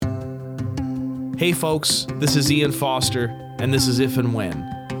Hey folks, this is Ian Foster, and this is If and When,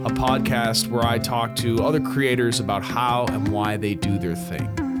 a podcast where I talk to other creators about how and why they do their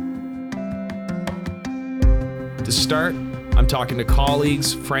thing. To start, I'm talking to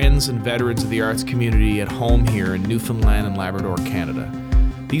colleagues, friends, and veterans of the arts community at home here in Newfoundland and Labrador, Canada.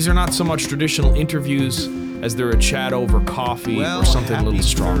 These are not so much traditional interviews as they're a chat over coffee or something a little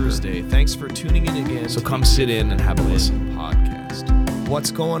stronger. Thursday. Thanks for tuning in again. So come sit in and have a listen. Podcast.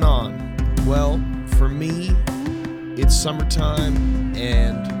 What's going on? Well, for me, it's summertime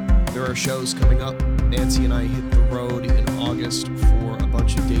and there are shows coming up. Nancy and I hit the road in August for a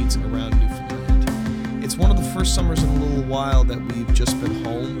bunch of dates around Newfoundland. It's one of the first summers in a little while that we've just been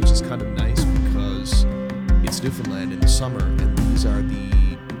home, which is kind of nice because it's Newfoundland in the summer, and these are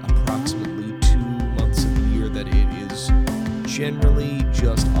the approximately 2 months of the year that it is generally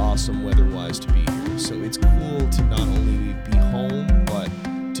just awesome weather-wise to be here. So it's cool to not only be home, but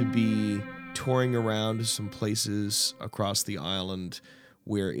to be touring around some places across the island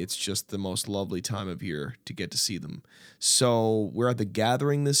where it's just the most lovely time of year to get to see them. So we're at the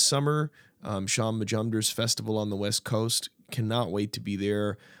Gathering this summer, Sean Majumder's festival on the West Coast. Cannot wait to be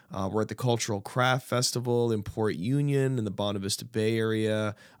there. We're at the Cultural Craft Festival in Port Union in the Bonavista Vista Bay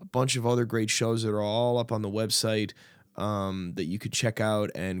area. A bunch of other great shows that are all up on the website that you could check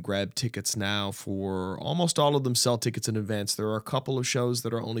out and grab tickets now for. Almost all of them sell tickets in advance. There are a couple of shows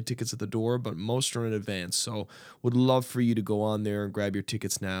that are only tickets at the door, but most are in advance. So would love for you to go on there and grab your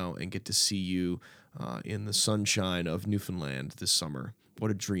tickets now and get to see you in the sunshine of Newfoundland this summer. What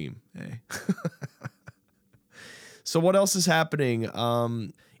a dream, eh? So what else is happening?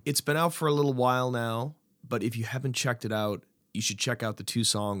 It's been out for a little while now, but if you haven't checked it out, you should check out the 2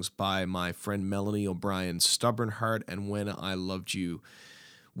 songs by my friend Melanie O'Brien, Stubborn Heart and When I Loved You.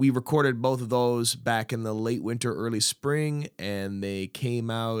 We recorded both of those back in the late winter, early spring, and they came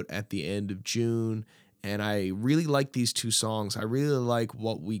out at the end of June. And I really like these 2 songs. I really like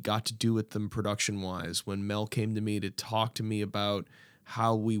what we got to do with them production-wise. When Mel came to me to talk to me about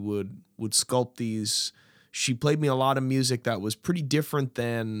how we would sculpt these, she played me a lot of music that was pretty different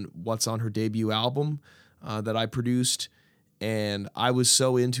than what's on her debut album that I produced. And I was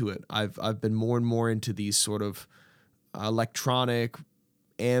so into it. I've been more and more into these sort of electronic,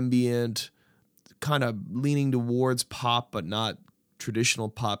 ambient, kind of leaning towards pop, but not traditional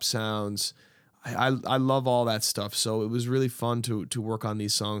pop sounds. I love all that stuff. So it was really fun to work on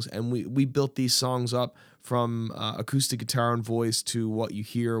these songs. And we built these songs up from acoustic guitar and voice to what you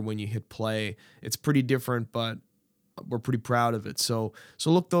hear when you hit play. It's pretty different, but we're pretty proud of it. So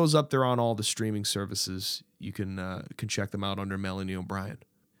look those up. They're on all the streaming services. You can check them out under Melanie O'Brien.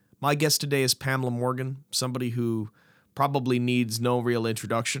 My guest today is Pamela Morgan, somebody who probably needs no real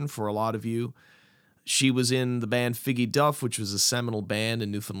introduction for a lot of you. She was in the band Figgy Duff, which was a seminal band in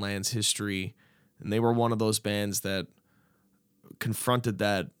Newfoundland's history, and they were one of those bands that confronted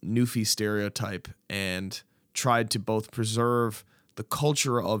that Newfie stereotype and tried to both preserve the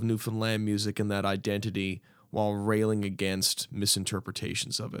culture of Newfoundland music and that identity while railing against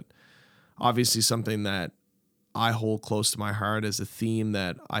misinterpretations of it. Obviously something that I hold close to my heart as a theme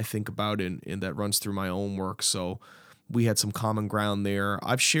that I think about and that runs through my own work. So we had some common ground there.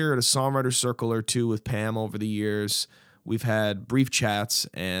 I've shared a songwriter circle or 2 with Pam over the years. We've had brief chats,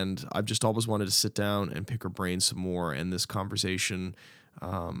 and I've just always wanted to sit down and pick her brain some more. And this conversation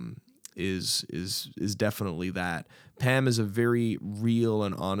is definitely that. Pam is a very real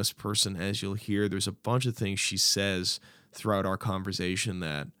and honest person, as you'll hear. There's a bunch of things she says throughout our conversation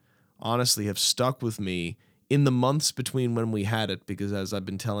that honestly have stuck with me in the months between when we had it, because as I've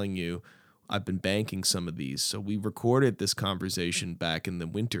been telling you, I've been banking some of these. So we recorded this conversation back in the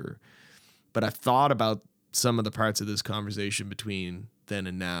winter, but I've thought about some of the parts of this conversation between then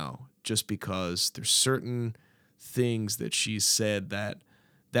and now, just because there's certain things that she's said that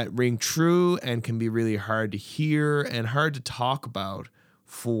ring true and can be really hard to hear and hard to talk about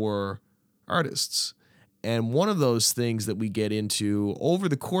for artists. And one of those things that we get into over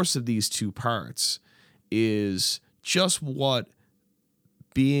the course of these 2 parts is just what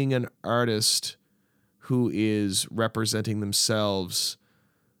being an artist who is representing themselves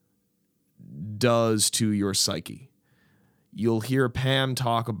does to your psyche. You'll hear Pam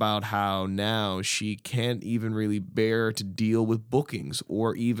talk about how now she can't even really bear to deal with bookings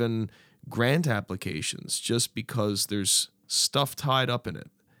or even grant applications just because there's stuff tied up in it.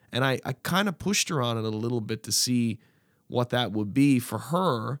 And I kind of pushed her on it a little bit to see what that would be for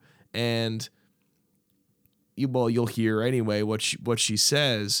her. And you'll hear anyway what she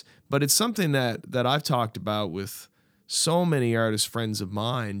says, but it's something that I've talked about with so many artist friends of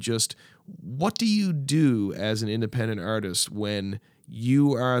mine. Just what do you do as an independent artist when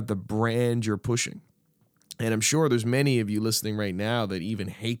You are the brand you're pushing. And I'm sure there's many of you listening right now that even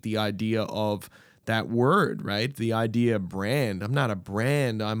hate the idea of that word, right? The idea of brand. I'm not a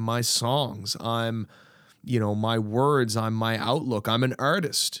brand. I'm my songs. I'm, my words. I'm my outlook. I'm an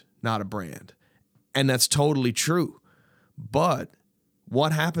artist, not a brand. And that's totally true. But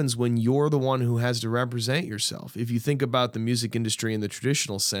what happens when you're the one who has to represent yourself? If you think about the music industry in the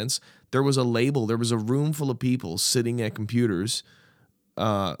traditional sense, there was a label. There was a room full of people sitting at computers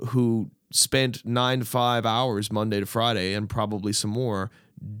who spent 9 to 5 hours Monday to Friday and probably some more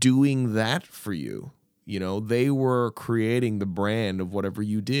doing that for you. They were creating the brand of whatever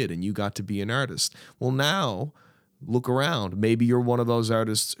you did, and you got to be an artist. Well, now look around. Maybe you're one of those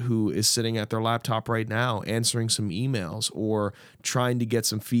artists who is sitting at their laptop right now answering some emails or trying to get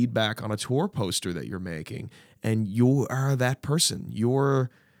some feedback on a tour poster that you're making, and you are that person.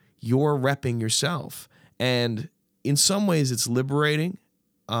 You're repping yourself, and in some ways it's liberating.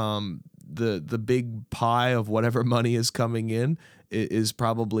 The big pie of whatever money is coming in is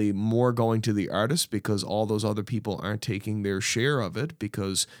probably more going to the artist because all those other people aren't taking their share of it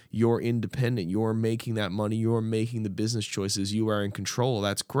because you're independent. You're making that money. You're making the business choices. You are in control.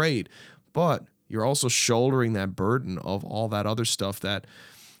 That's great. But you're also shouldering that burden of all that other stuff that,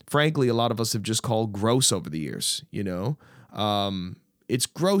 frankly, a lot of us have just called gross over the years. It's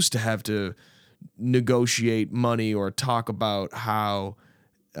gross to have to negotiate money or talk about how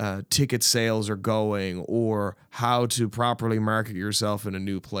ticket sales are going or how to properly market yourself in a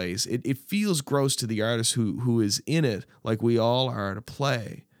new place. It feels gross to the artist who is in it, like we all are to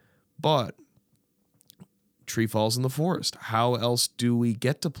play. But tree falls in the forest. How else do we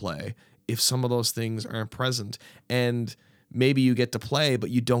get to play if some of those things aren't present? And maybe you get to play,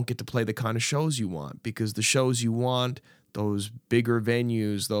 but you don't get to play the kind of shows you want, because the shows you want, those bigger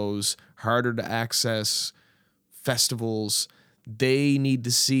venues, those harder to access festivals, they need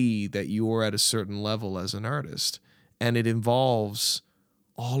to see that you're at a certain level as an artist. And it involves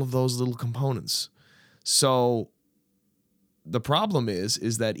all of those little components. So the problem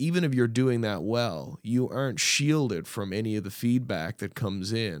is that even if you're doing that well, you aren't shielded from any of the feedback that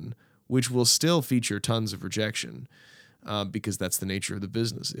comes in, which will still feature tons of rejection, because that's the nature of the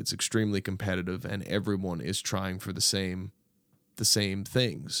business. It's extremely competitive, and everyone is trying for the same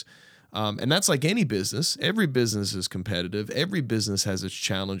things. And that's like any business. Every business is competitive. Every business has its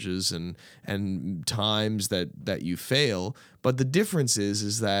challenges and times that you fail. But the difference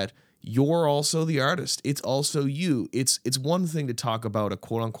is that you're also the artist. It's also you. It's one thing to talk about a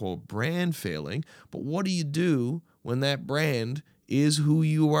quote unquote brand failing, but what do you do when that brand is who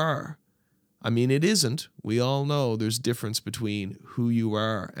you are? I mean, it isn't. We all know there's difference between who you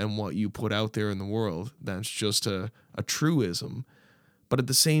are and what you put out there in the world. That's just a truism. But at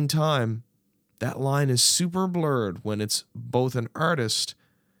the same time, that line is super blurred when it's both an artist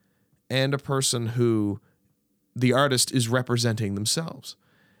and a person who the artist is representing themselves.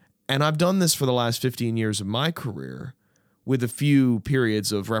 And I've done this for the last 15 years of my career with a few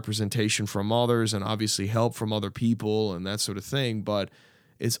periods of representation from others and obviously help from other people and that sort of thing. But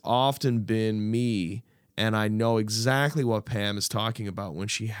it's often been me, and I know exactly what Pam is talking about when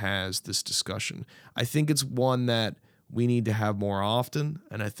she has this discussion. I think it's one that we need to have more often,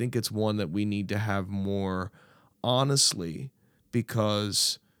 and I think it's one that we need to have more honestly,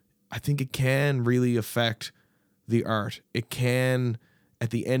 because I think it can really affect the art. It can,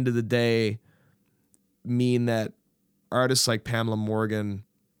 at the end of the day, mean that artists like Pamela Morgan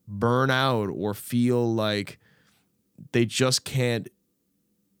burn out or feel like they just can't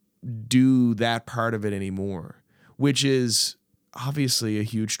do that part of it anymore, which is obviously a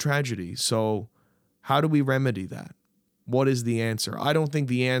huge tragedy. So how do we remedy that? What is the answer? I don't think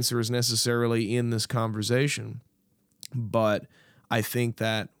the answer is necessarily in this conversation, but I think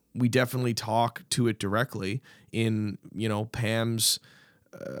that we definitely talk to it directly in, Pam's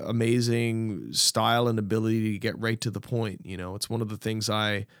amazing style and ability to get right to the point. It's one of the things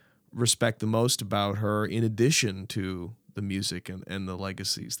I respect the most about her, in addition to the music and the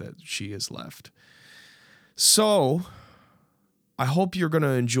legacies that she has left. So I hope you're going to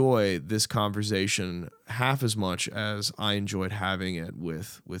enjoy this conversation half as much as I enjoyed having it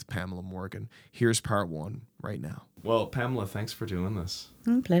with Pamela Morgan. Here's part one right now. Well, Pamela, thanks for doing this.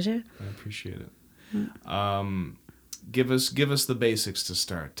 Pleasure. I appreciate it. Give us the basics to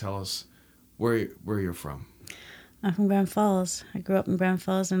start. Tell us where you're from. I'm from Grand Falls. I grew up in Grand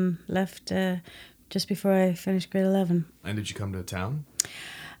Falls and left just before I finished grade 11. And did you come to town?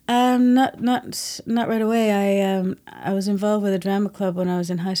 Not right away. I was involved with a drama club when I was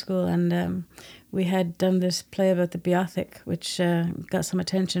in high school, and we had done this play about the Beothuk, which got some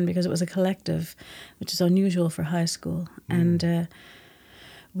attention because it was a collective, which is unusual for high school. And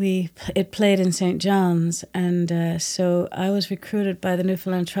it played in St. John's, and so I was recruited by the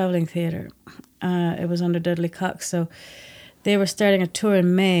Newfoundland Travelling Theatre. It was under Dudley Cox, so they were starting a tour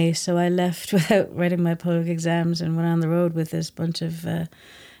in May, so I left without writing my public exams and went on the road with this bunch of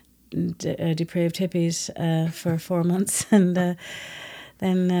depraved hippies for 4 months, and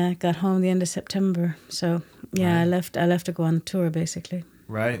then got home the end of September. So yeah, Right. I left to go on tour basically.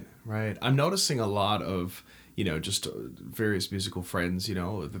 Right, right. I'm noticing a lot of, just various musical friends,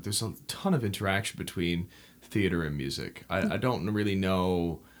 that there's a ton of interaction between theater and music. I don't really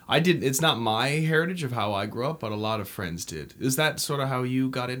know. It's not my heritage of how I grew up, but a lot of friends did. Is that sort of how you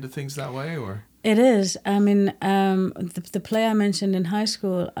got into things that way, or? It is. I mean, the play I mentioned in high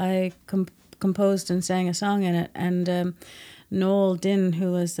school, I composed and sang a song in it, and Noel Dinn,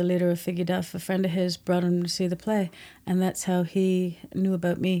 who was the leader of Figgy Duff, a friend of his, brought him to see the play, and that's how he knew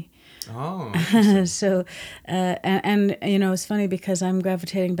about me. Oh, interesting. So, and it's funny because I'm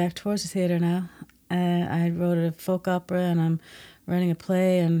gravitating back towards the theatre now. I wrote a folk opera, and I'm writing a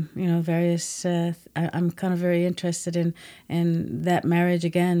play, and various. I'm kind of very interested in that marriage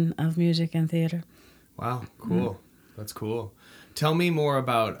again of music and theatre. Wow, cool. That's cool. Tell me more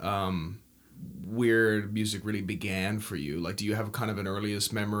about where music really began for you. Like, do you have kind of an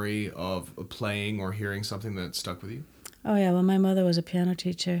earliest memory of playing or hearing something that stuck with you? Oh yeah, well my mother was a piano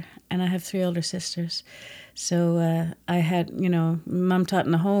teacher, and I have 3 older sisters. So I had, mum taught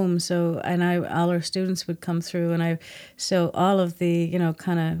in a home, and all our students would come through, and so all of the,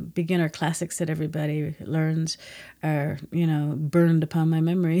 kind of beginner classics that everybody learns are, burned upon my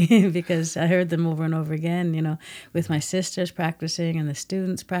memory because I heard them over and over again, with my sisters practicing and the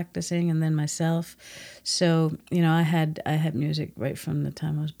students practicing and then myself. So, I had music right from the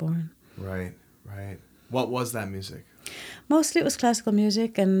time I was born. Right, right. What was that music? Mostly it was classical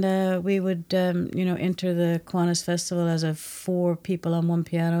music, and we would, enter the Kiwanis Festival as a 4 people on one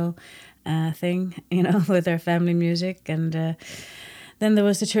piano thing, with our family music. And then there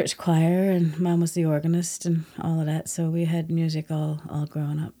was the church choir, and Mom was the organist and all of that. So we had music all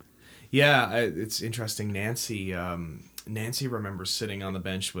growing up. Yeah, it's interesting. Nancy remembers sitting on the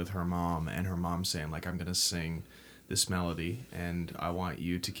bench with her mom, and her mom saying, like, I'm going to sing this melody, and I want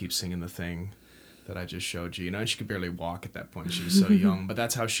you to keep singing the thing that I just showed you. And she could barely walk at that point. She was so young, but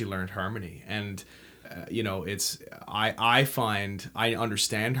that's how she learned harmony. And it's I find I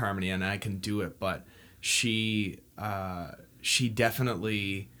understand harmony and I can do it, but she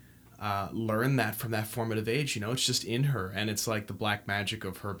definitely learned that from that formative age. It's just in her, and it's like the black magic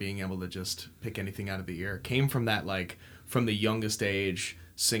of her being able to just pick anything out of the air came from that, like from the youngest age,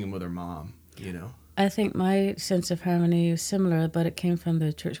 singing with her mom. I think my sense of harmony is similar, but it came from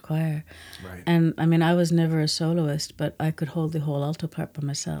the church choir. Right. And I mean, I was never a soloist, but I could hold the whole alto part by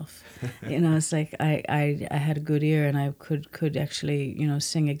myself. It's like I had a good ear, and I could actually,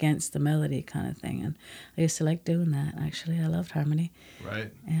 sing against the melody kind of thing. And I used to like doing that, actually. I loved harmony.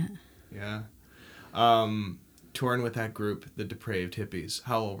 Right. Yeah. Yeah. Touring with that group, the Depraved Hippies.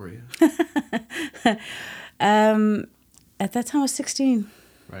 How old were you? At that time, I was 16.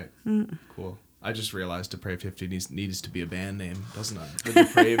 Right. Cool. I just realized Depraved Hippies needs to be a band name, doesn't it? The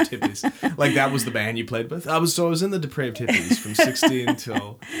Depraved Hippies. Like, that was the band you played with? I was in the Depraved Hippies from 16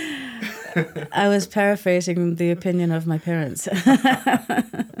 till... I was paraphrasing the opinion of my parents.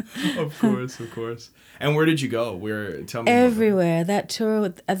 Of course. And where did you go? Tell me Everywhere. That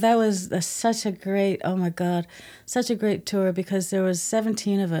tour, that was such a great, oh my God, such a great tour, because there was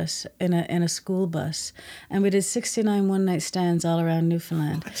 17 of us in a school bus, and we did 69 one-night stands all around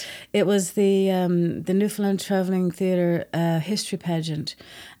Newfoundland. What? It was the Newfoundland Travelling Theatre history pageant.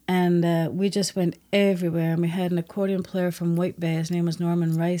 And we just went everywhere. And we had an accordion player from White Bay. His name was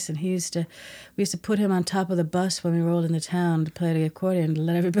Norman Rice. And we used to put him on top of the bus when we rolled into town to play the accordion to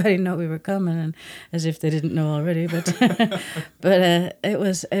let everybody know we were coming, and as if they didn't know already. But but it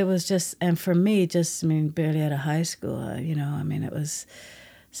was just, and for me, barely out of high school, it was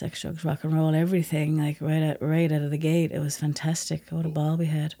sex, drugs, rock and roll, everything, like right out of the gate. It was fantastic. What a ball we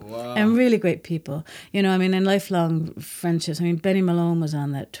had. Wow. And really great people. And lifelong friendships. Benny Malone was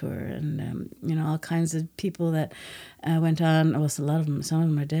on that tour, and, all kinds of people that went on. Well, a lot of them, some of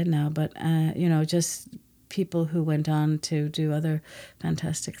them are dead now, but, just people who went on to do other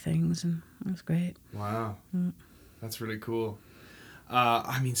fantastic things, and it was great. Wow. That's really cool.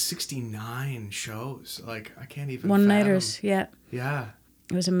 69 shows. Like, I can't even One-nighters, fathom. yeah. Yeah.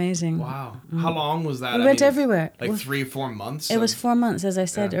 It was amazing. Wow. How long was that? We went everywhere. Like 3 or 4 months? It was 4 months, as I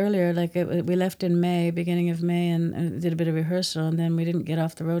said Yeah. earlier. Like we left in May, beginning of May, and did a bit of rehearsal, and then we didn't get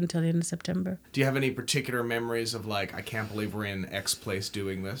off the road until the end of September. Do you have any particular memories of, like, I can't believe we're in X place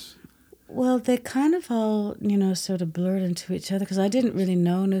doing this? Well, they kind of all, sort of blurred into each other because I didn't really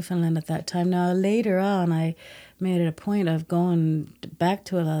know Newfoundland at that time. Now, later on, I made it a point of going back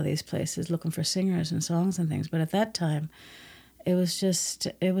to a lot of these places looking for singers and songs and things. But at that time, it was just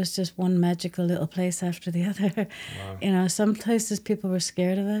one magical little place after the other. Wow. Some places people were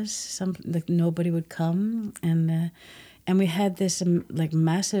scared of us. Some like nobody would come, and we had this like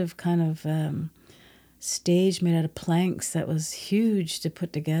massive kind of stage made out of planks that was huge to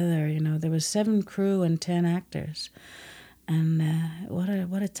put together. There was 7 crew and 10 actors, and what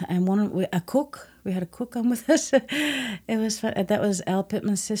a time! And a cook. We had a cook on with us. It was fun. That was Al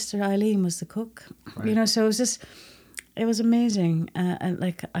Pittman's sister Eileen was the cook. Right. So it was amazing. And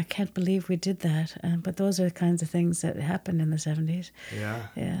like I can't believe we did that. But those are the kinds of things that happened in the 70s. Yeah.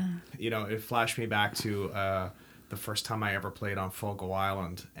 Yeah. It flashed me back to the first time I ever played on Fogo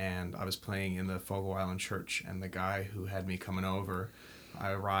Island, and I was playing in the Fogo Island church, and the guy who had me coming over,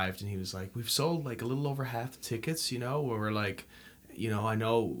 I arrived and he was like, "We've sold like a little over half the tickets, where we're like, I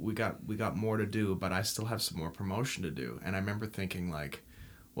know we got more to do, but I still have some more promotion to do." And I remember thinking like,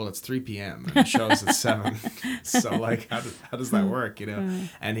 well, it's 3 p.m. and the show's at 7. So like, how does that work,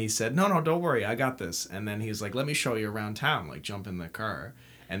 And he said, no, don't worry, I got this. And then he's like, let me show you around town, like jump in the car.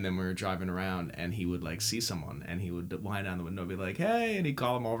 And then we were driving around, and he would like see someone, and he would wind down the window and be like, "Hey," and he'd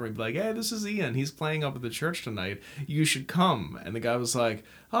call him over and be like, "Hey, this is Ian. He's playing up at the church tonight. You should come." And the guy was like,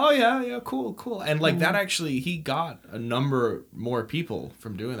 "Oh yeah, cool." And like that actually, he got a number more people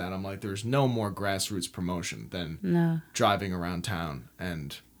from doing that. I'm like, there's no more grassroots promotion than driving around town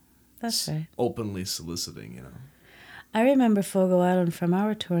and that's right. Openly soliciting, I remember Fogo Island from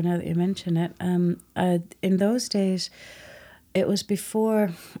our tour. Now that you mention it, in those days. It was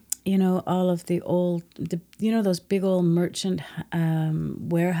before, all of the old, those big old merchant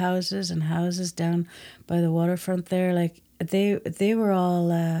warehouses and houses down by the waterfront there. Like they were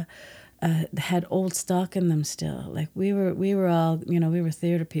all had old stock in them still. Like we were all, we were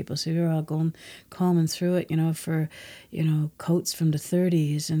theater people, so we were all combing through it, for, coats from the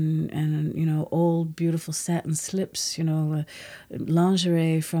 30s and old beautiful satin slips,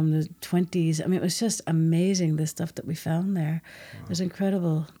 lingerie from the 20s. I mean, it was just amazing, the stuff that we found there. Wow. It was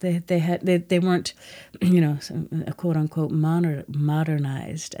incredible. They weren't, quote unquote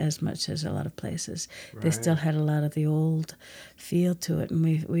modernized as much as a lot of places. Right. They still had a lot of the old feel to it,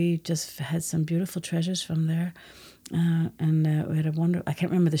 and we just had some beautiful treasures from there, and we had I can't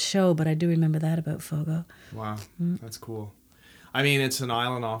remember the show, but I do remember that about Fogo. Wow, that's cool. I mean, it's an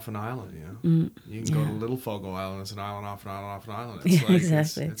island off an island, You can go to Little Fogo Island. It's an island off an island off an island. It's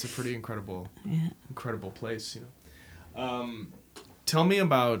exactly. It's a pretty incredible place, Tell me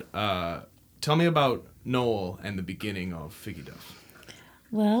about Noel and the beginning of Figgy Duff.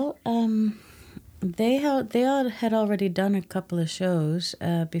 Well, They all had already done a couple of shows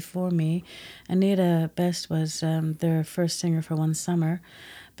before me. Anita Best was their first singer for one summer,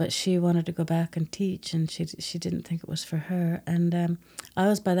 but she wanted to go back and teach, and she didn't think it was for her. And I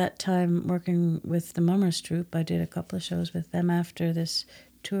was by that time working with the Mummers Troupe. I did a couple of shows with them after this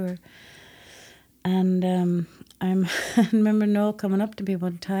tour. And I remember Noel coming up to me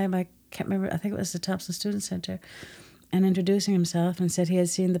one time. I can't remember. I think it was the Thompson Student Center. And introducing himself and said he had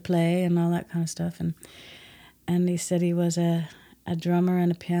seen the play and all that kind of stuff. And he said he was a drummer and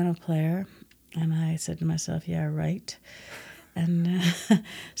a piano player. And I said to myself, yeah, right. And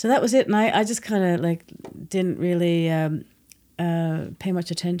so that was it. And I just kind of like didn't really pay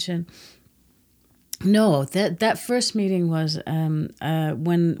much attention. No, that first meeting was when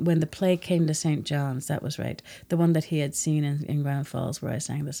the play came to St. John's. That was right. The one that he had seen in Grand Falls where I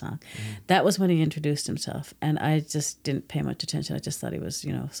sang the song. Mm-hmm. That was when he introduced himself. And I just didn't pay much attention. I just thought he was,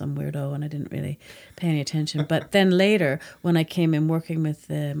 some weirdo, and I didn't really pay any attention. But then later, when I came in working with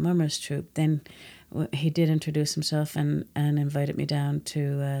the Mummers Troupe, then he did introduce himself and invited me down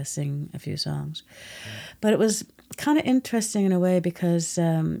to sing a few songs. Mm-hmm. But it was kind of interesting in a way because,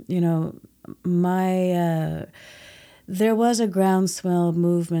 there was a groundswell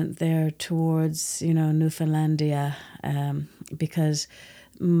movement there towards, Newfoundlandia, because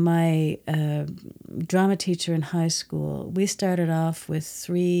my drama teacher in high school, we started off with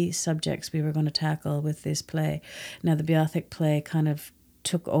 3 subjects we were going to tackle with this play. Now, the Beothuk play kind of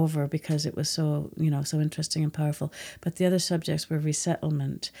took over because it was so, so interesting and powerful. But the other subjects were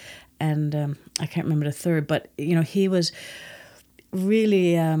resettlement, and I can't remember the third, but, he was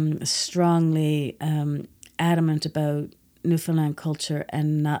really strongly adamant about Newfoundland culture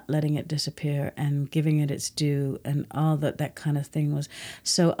and not letting it disappear and giving it its due and all that kind of thing was.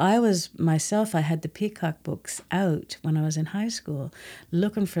 So I had the Peacock books out when I was in high school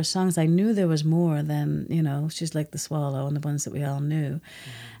looking for songs. I knew there was more than, She's Like the Swallow and the ones that we all knew.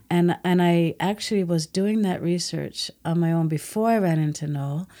 Mm-hmm. And I actually was doing that research on my own before I ran into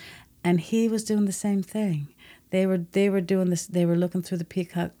Noel, and he was doing the same thing. They were doing this. They were looking through the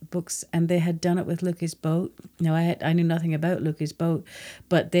Peacock books, and they had done it with Lukey's Boat. Now I knew nothing about Lukey's Boat,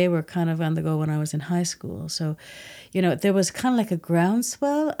 but they were kind of on the go when I was in high school. So, there was kind of like a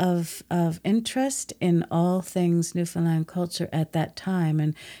groundswell of interest in all things Newfoundland culture at that time,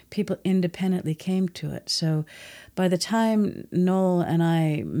 and people independently came to it. So, by the time Noel and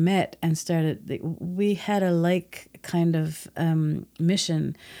I met and started, we had a like kind of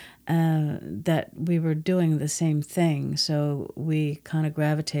mission. That we were doing the same thing, so we kind of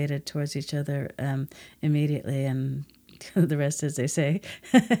gravitated towards each other immediately, and the rest, as they say,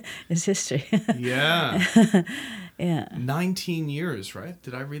 is history. Yeah. Yeah. 19 years, right?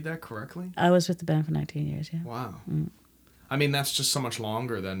 Did I read that correctly? I was with the band for 19 years, yeah. Wow. I mean, that's just so much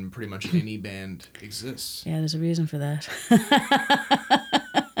longer than pretty much any band exists. Yeah, there's a reason for that.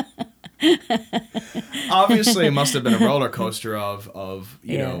 Obviously, it must have been a roller coaster of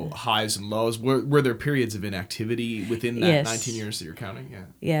you know, highs and lows. Were there periods of inactivity within that 19 years that you're counting? Yeah.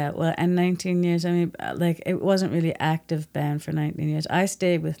 Yeah, well, and 19 years, I mean, like, it wasn't really active band for 19 years. I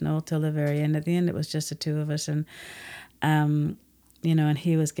stayed with Noel till the very end. At the end, it was just the two of us, and, and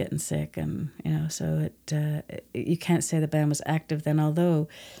he was getting sick, and, so you can't say the band was active then, although...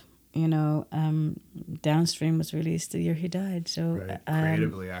 Downstream was released the year he died. So right.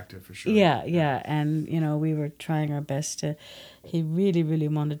 Creatively active for sure. Yeah. And, we were trying our best to, he really, really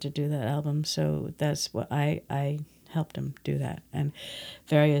wanted to do that album. So that's what I helped him do that. And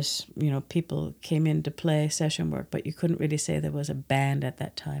various, people came in to play session work, but you couldn't really say there was a band at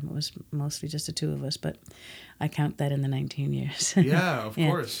that time. It was mostly just the two of us, but I count that in the 19 years. Yeah, of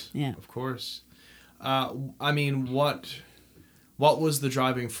course. Yeah. Of course. I mean, What was the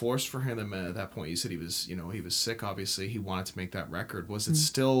driving force for him at that point? You said he was sick, obviously. He wanted to make that record. Was it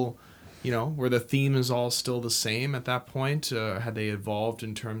still, were the themes all still the same at that point? Had they evolved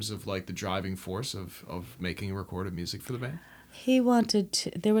in terms of, like, the driving force of making recorded music for the band?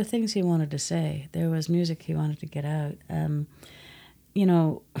 There were things he wanted to say. There was music he wanted to get out.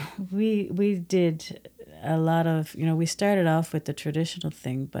 We did a lot of, we started off with the traditional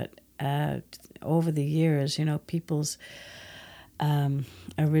thing, but over the years, people's...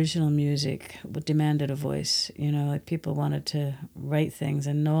 original music demanded a voice. People wanted to write things,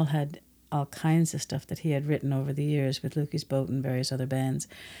 and Noel had all kinds of stuff that he had written over the years with Lukey's Boat and various other bands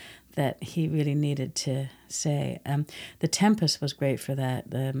that he really needed to say. The Tempest was great for that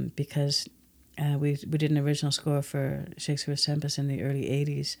because we did an original score for Shakespeare's Tempest in the early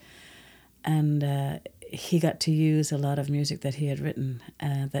 80s, and he got to use a lot of music that he had written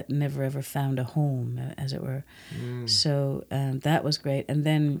that never ever found a home, as it were. So that was great. And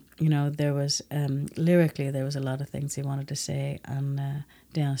then, there was, lyrically, there was a lot of things he wanted to say on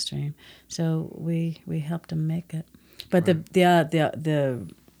Downstream. So we helped him make it. But right.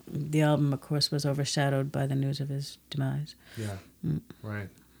 The album, of course, was overshadowed by the news of his demise. Yeah, right.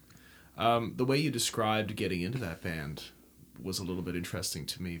 The way you described getting into that band was a little bit interesting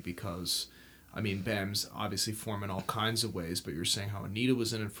to me because... I mean, bands obviously form in all kinds of ways, but you're saying how Anita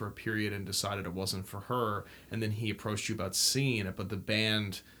was in it for a period and decided it wasn't for her, and then he approached you about singing it, but the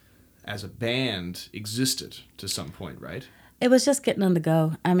band, as a band, existed to some point, right? It was just getting on the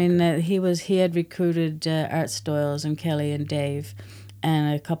go. I mean, he had recruited Art Stoyles and Kelly and Dave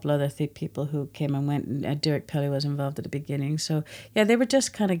and a couple other people who came and went, and Derek Pelly was involved at the beginning. So, yeah, they were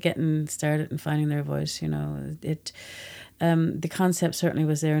just kind of getting started and finding their voice, the concept certainly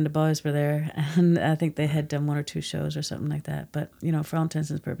was there, and the boys were there, and I think they had done one or two shows or something like that. But, for all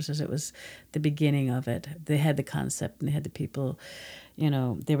intents and purposes, it was the beginning of it. They had the concept, and they had the people,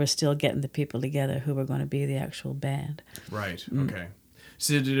 they were still getting the people together who were going to be the actual band. Right, okay.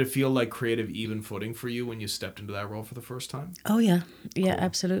 So did it feel like creative even footing for you when you stepped into that role for the first time? Oh, yeah. Yeah, cool.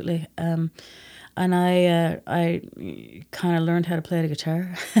 Absolutely. And I kind of learned how to play the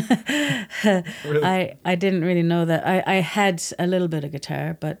guitar. Really? I didn't really know that. I had a little bit of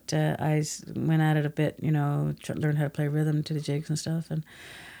guitar, but I went at it a bit, learned how to play rhythm to the jigs and stuff. And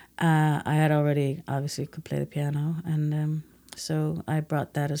I had already, obviously, could play the piano. And so I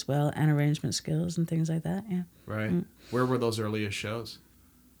brought that as well, and arrangement skills and things like that, yeah. Right. Where were those earliest shows?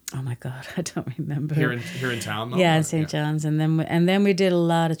 Oh my God, I don't remember. Here in town, though? Yeah, in St. John's, and then we did a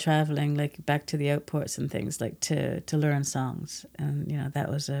lot of traveling, like back to the outports and things, like to learn songs, and that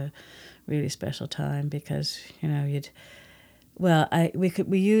was a really special time because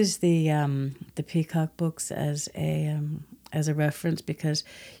we used the Peacock books as a reference because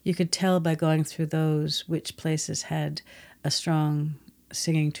you could tell by going through those which places had a strong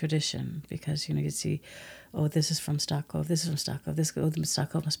singing tradition, because you'd see, oh, this is from Stockholm, this is from Stockholm,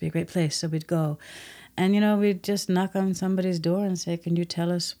 Stockholm must be a great place, so we'd go. And, we'd just knock on somebody's door and say, can you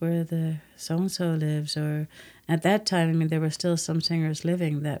tell us where the so-and-so lives? Or at that time, there were still some singers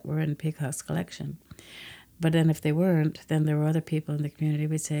living that were in Peacock's collection. But then if they weren't, then there were other people in the community.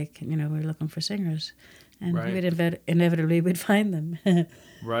 We'd say, we're looking for singers. And inevitably we'd find them.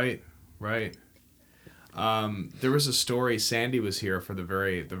 Right. There was a story. Sandy was here for the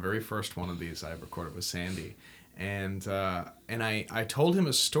very first one of these I recorded with Sandy. And I told him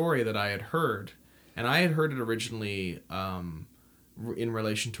a story that I had heard. And I had heard it originally in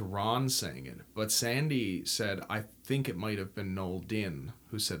relation to Ron saying it. But Sandy said, I think it might have been Noel Dinn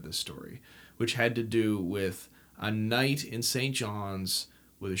who said this story, which had to do with a night in St. John's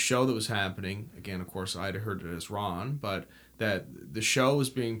with a show that was happening. Again, of course, I'd heard it as Ron, but that the show was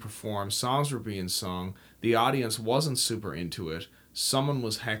being performed, songs were being sung, the audience wasn't super into it, someone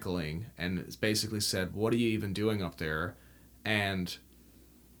was heckling and basically said, what are you even doing up there? And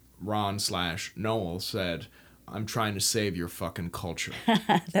Ron/Noel said, I'm trying to save your fucking culture.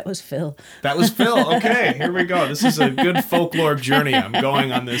 That was Phil. That was Phil. Okay, here we go. This is a good folklore journey I'm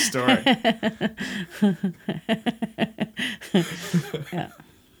going on this story. Yeah.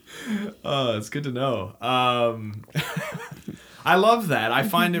 Oh, it's good to know. I love that. I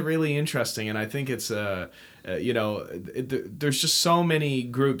find it really interesting, and I think it's there's just so many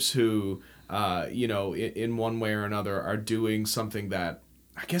groups who in one way or another are doing something that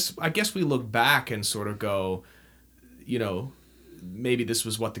I guess we look back and sort of go, maybe this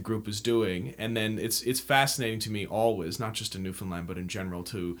was what the group was doing, and then it's fascinating to me always, not just in Newfoundland but in general,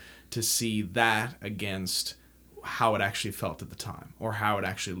 to see that against how it actually felt at the time or how it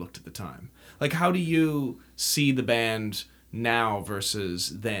actually looked at the time. Like, how do you see the band now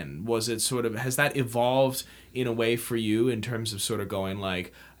versus then? Was it has that evolved in a way for you in terms of sort of going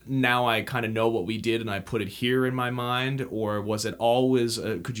like, now I kind of know what we did and I put it here in my mind? Or was it always,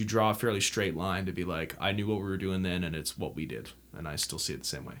 could you draw a fairly straight line to be like, I knew what we were doing then and it's what we did and I still see it the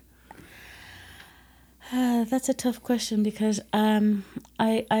same way? That's a tough question because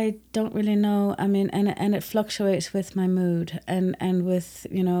I don't really know. I mean, and it fluctuates with my mood and with,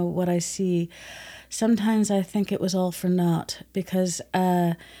 what I see. Sometimes I think it was all for naught because,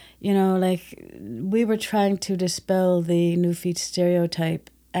 like we were trying to dispel the Newfeet stereotype,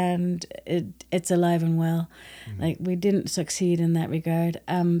 and it's alive and well. Mm-hmm. Like, we didn't succeed in that regard,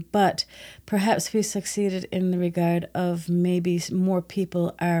 but perhaps we succeeded in the regard of maybe more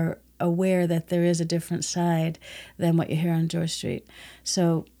people are aware that there is a different side than what you hear on George Street.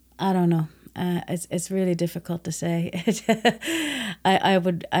 So I don't know. It's really difficult to say. I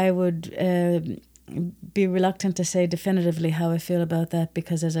would be reluctant to say definitively how I feel about that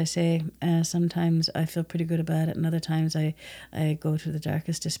because, as I say, sometimes I feel pretty good about it, and other times I go through the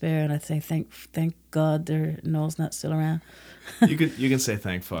darkest despair, and I say thank God Noel's not still around. You can say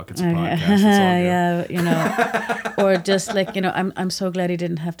thank fuck. It's a podcast. It's all good. Yeah, or just like I'm so glad he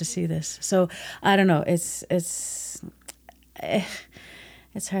didn't have to see this. So I don't know. It's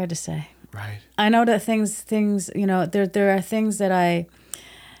hard to say. Right. I know that things there are things that I.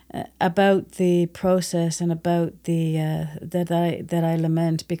 About the process and about the that I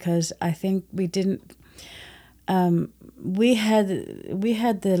lament, because I think we didn't. We had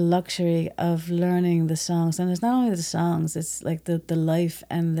the luxury of learning the songs, and it's not only the songs; it's like the life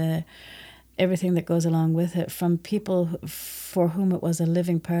and the everything that goes along with it from people for whom it was a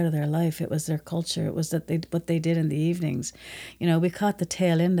living part of their life. It was their culture. It was what they did in the evenings. We caught the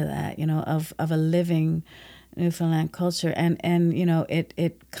tail end of that. Of a living Newfoundland culture, and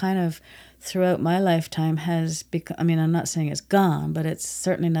it kind of throughout my lifetime has become. I mean, I'm not saying it's gone, but it's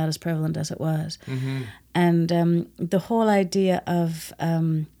certainly not as prevalent as it was. Mm-hmm. And the whole idea of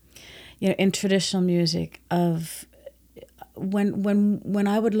in traditional music of when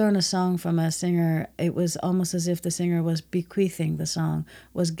I would learn a song from a singer, it was almost as if the singer was bequeathing the song,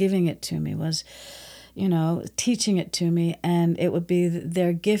 was giving it to me, was teaching it to me, and it would be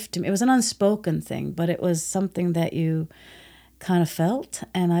their gift to me. It was an unspoken thing, but it was something that you kind of felt,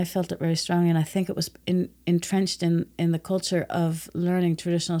 and I felt it very strongly, and I think it was entrenched in the culture of learning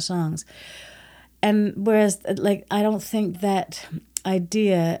traditional songs. And whereas, like, I don't think that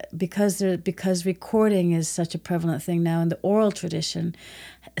idea, because recording is such a prevalent thing now, and the oral tradition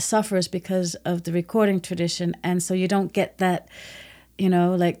suffers because of the recording tradition, and so you don't get that,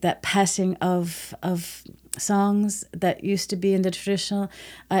 like that passing of songs that used to be in the traditional.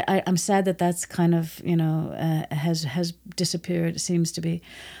 I'm sad that that's kind of has disappeared. It seems to be,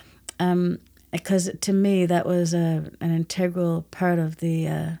 because to me that was an integral part of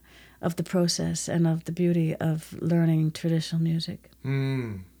the the process and of the beauty of learning traditional music. I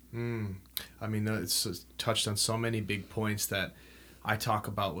mean, it's touched on so many big points that I talk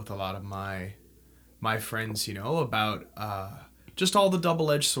about with a lot of my friends, you know, about just all the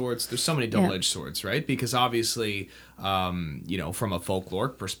double-edged swords. There's so many double-edged swords, right? Because obviously, you know, from a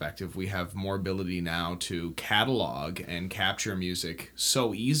folkloric perspective, we have more ability now to catalog and capture music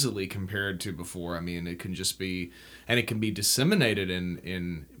so easily compared to before. I mean, it can just be, and it can be disseminated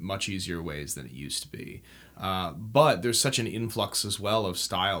in much easier ways than it used to be. But there's such an influx as well of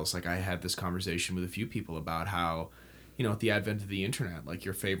styles. Like I had this conversation with a few people about how, you know, at the advent of the internet, like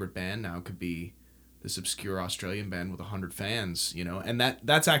your favorite band now could be this obscure Australian band with 100 fans, you know, and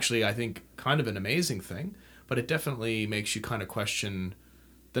that's actually, I think, kind of an amazing thing, but it definitely makes you kind of question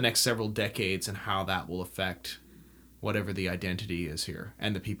the next several decades and how that will affect whatever the identity is here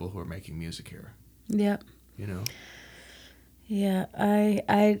and the people who are making music here. Yeah. You know? Yeah,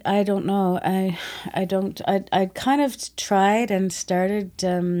 I don't know. I kind of tried and started,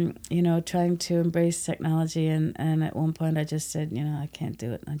 you know, trying to embrace technology, and at one point I just said, you know, I can't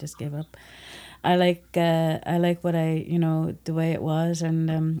do it, and I just gave up. I like what you know, the way it was,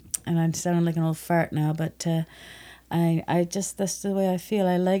 and I'm sounding like an old fart now, but I just, that's the way I feel.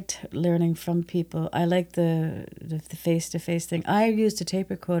 I liked learning from people. I like the face-to-face thing. I used a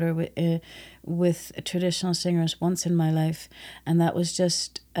tape recorder with traditional singers once in my life, and that was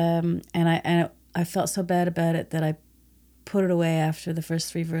just and I felt so bad about it that I put it away after the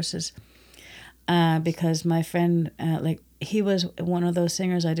first 3 verses, because my friend like, he was one of those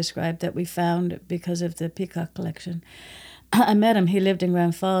singers I described that we found because of the Peacock collection. I met him. He lived in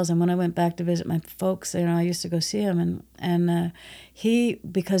Grand Falls, and when I went back to visit my folks, you know, I used to go see him, and he,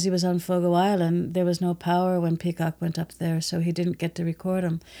 because he was on Fogo Island, there was no power when Peacock went up there, so he didn't get to record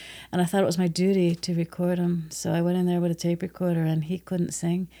him, and I thought it was my duty to record him, so I went in there with a tape recorder, and he couldn't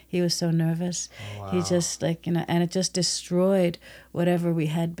sing. He was so nervous. Oh, wow. He just, like, you know, and it just destroyed whatever we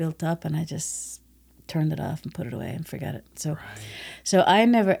had built up, and I just turned it off and put it away and forgot it. So, Right. so I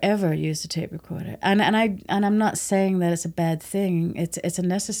never ever used a tape recorder, and I'm not saying that it's a bad thing. It's a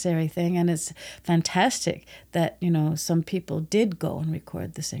necessary thing, and it's fantastic that, you know, some people did go and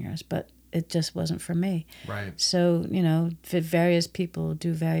record the singers, but it just wasn't for me. Right. So, you know, various people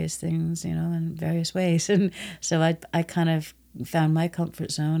do various things, you know, in various ways, and so I kind of found my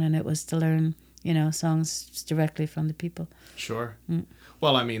comfort zone, and it was to learn, you know, songs directly from the people. Sure.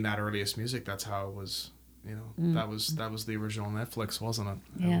 Well, I mean, that earliest music, that's how it was, you know, that was the original Netflix, wasn't it?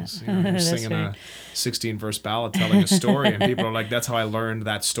 Yeah. It was, you know, you're That's singing right. a 16-verse ballad telling a story, and people are like, that's how I learned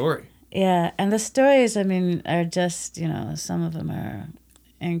that story. Yeah, and the stories, I mean, are just, you know, some of them are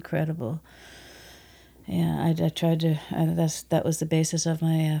incredible. Yeah, I tried to, that was the basis of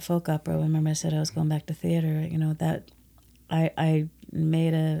my folk opera. Remember I said I was going back to theater, you know, that I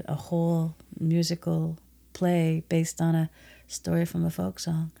made a whole musical play based on a story from a folk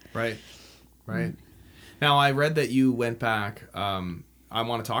song. Right. Now, I read that you went back. I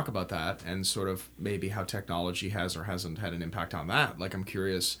want to talk about that and sort of maybe how technology has or hasn't had an impact on that. Like, I'm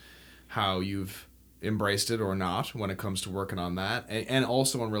curious how you've embraced it or not when it comes to working on that. And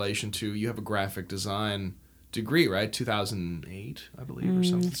also in relation to, you have a graphic design degree, right? 2008, I believe, or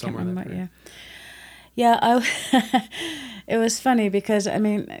something, somewhere in that period. Yeah, it was funny because, I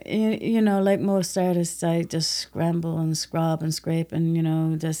mean, you know, like most artists, I just scramble and scrub and scrape, and, you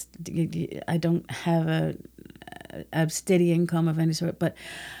know, just, I don't have a steady income of any sort. But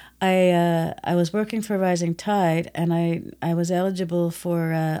I was working for Rising Tide, and I was eligible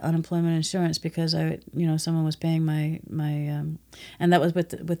for unemployment insurance because you know, someone was paying my and that was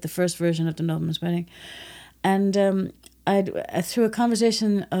with the first version of The Nobleman's Wedding, and through a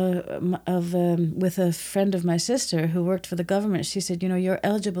conversation with a friend of my sister who worked for the government, she said, you know, you're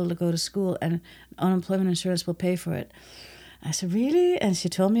eligible to go to school and unemployment insurance will pay for it. I said, really? And she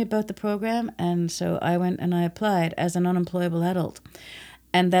told me about the program, and so I went and I applied as an unemployable adult.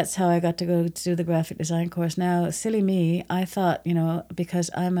 And that's how I got to go to do the graphic design course. Now, silly me, I thought, you know,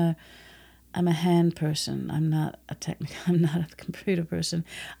 because I'm a hand person. I'm not a computer person.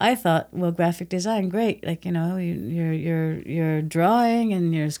 I thought, well, graphic design, great. Like, you know, you're drawing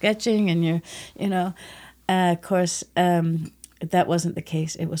and you're sketching and you're, you know, of course, that wasn't the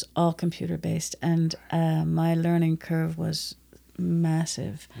case. It was all computer based, and my learning curve was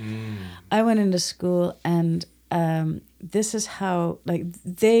massive. I went into school, and this is how, like,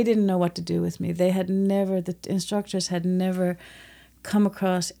 they didn't know what to do with me. The instructors had never come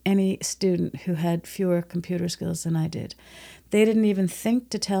across any student who had fewer computer skills than I did. They didn't even think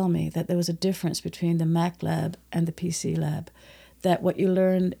to tell me that there was a difference between the Mac lab and the PC lab, that what you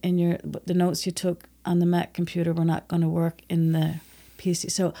learned in the notes you took on the Mac computer were not going to work in the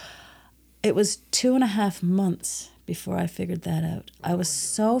PC. So It was 2.5 months before I figured that out. I was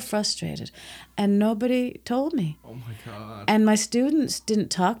so frustrated, and nobody told me. Oh my God. And my students didn't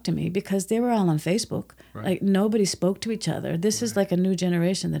talk to me because they were all on Facebook. Right. Like, nobody spoke to each other. This is like a new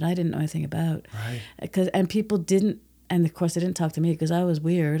generation that I didn't know anything about. Right. And people didn't, and of course they didn't talk to me because I was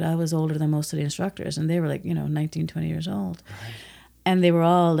weird. I was older than most of the instructors, and they were like, 19, 20 years old. Right. And they were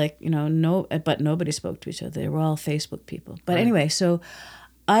all like, but nobody spoke to each other. They were all Facebook people. But anyway, so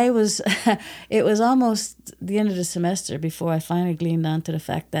it was almost the end of the semester before I finally gleaned onto the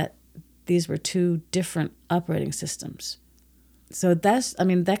fact that these were two different operating systems. So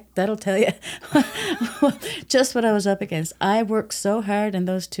that'll tell you just what I was up against. I worked so hard in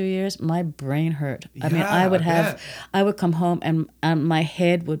those 2 years, my brain hurt. I would come home and my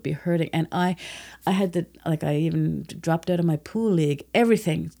head would be hurting, and I had I even dropped out of my pool league,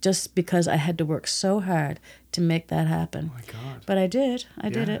 everything, just because I had to work so hard to make that happen. Oh my God. But I did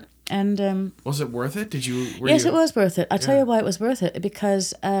it. And was it worth it? Yes, it was worth it. I'll tell you why it was worth it,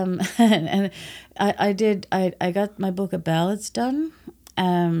 because and I got my book of ballads done,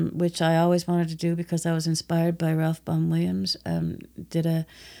 which I always wanted to do because I was inspired by Ralph Vaughan Williams. Did a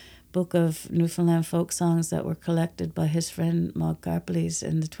book of Newfoundland folk songs that were collected by his friend Maud Garples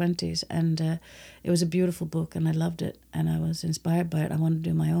in the 1920s, and it was a beautiful book, and I loved it, and I was inspired by it. I wanted to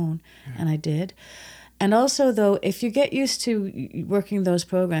do my own, and I did. And also, though, if you get used to working those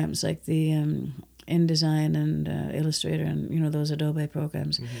programs like the InDesign and Illustrator and those Adobe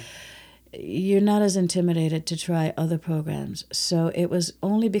programs, you're not as intimidated to try other programs. So it was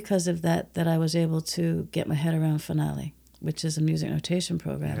only because of that I was able to get my head around Finale, which is a music notation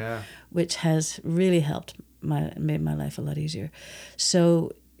program, which has really helped made my life a lot easier.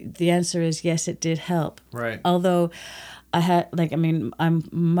 So the answer is yes, it did help. Right. Although I'm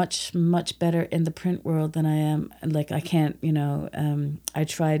much, much better in the print world than I am. I can't, I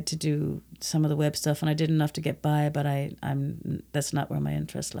tried to do some of the web stuff and I did enough to get by, but that's not where my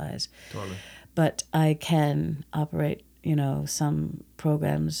interest lies. Totally. But I can operate, some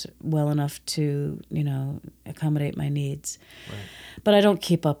programs well enough to, accommodate my needs. Right. But I don't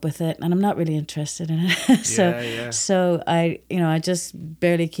keep up with it, and I'm not really interested in it. So I just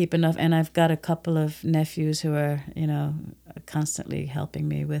barely keep enough, and I've got a couple of nephews who are, constantly helping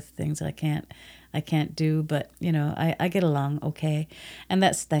me with things I can't do, but I get along okay, and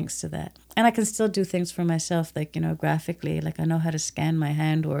that's thanks to that. And I can still do things for myself, like graphically, like I know how to scan my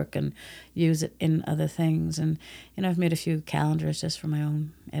handwork and use it in other things, and I've made a few calendars just for my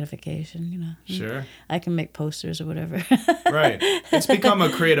own edification. Sure. I can make posters or whatever. Right. It's become a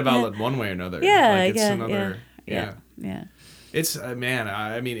creative outlet one way or another. Yeah. It's man.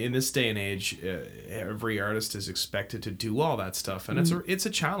 I mean, in this day and age, every artist is expected to do all that stuff, and it's a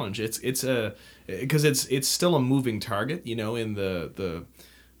challenge. Because it's still a moving target. In the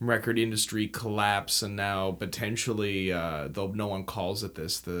record industry collapse, and now potentially, though no one calls it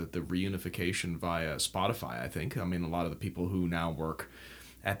this, the reunification via Spotify. I think. I mean, a lot of the people who now work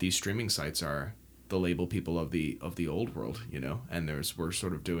at these streaming sites are the label people of the old world. And we're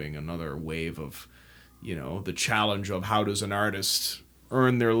sort of doing another wave of. The challenge of how does an artist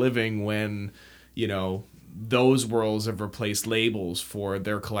earn their living when, those worlds have replaced labels for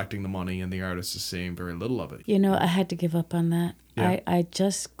they're collecting the money and the artist is seeing very little of it. I had to give up on that. Yeah. I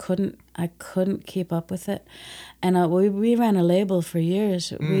just couldn't keep up with it. And we ran a label for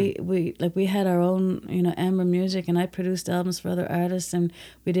years. We had our own, Amber Music, and I produced albums for other artists, and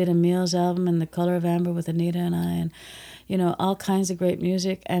we did Emil's album and The Color of Amber with Anita and I, and all kinds of great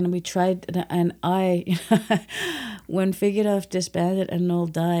music. And we tried, and when Figueroff disbanded and Noel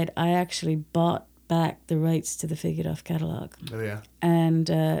died, I actually bought back the rights to the Figueroff catalog. Oh yeah. And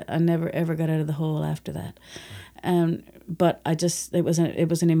I never ever got out of the hole after that. But it was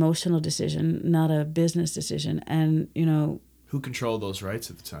an emotional decision, not a business decision. And who controlled those rights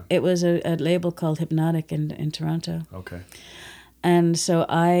at the time? It was a label called Hypnotic in Toronto. Okay. And so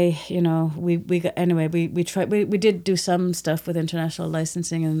we tried. We did do some stuff with international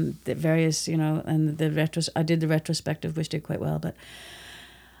licensing and the various, and I did the retrospective, which did quite well. But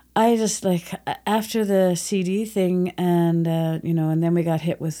I just after the CD thing, and and then we got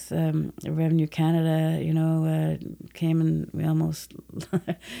hit with Revenue Canada. Came and we almost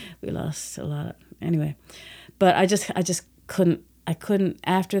we lost a lot. Anyway, but I just couldn't. I couldn't.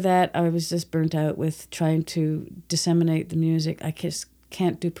 After that, I was just burnt out with trying to disseminate the music. I just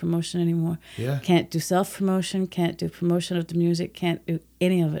can't do promotion anymore. Yeah. Can't do self-promotion. Can't do promotion of the music. Can't do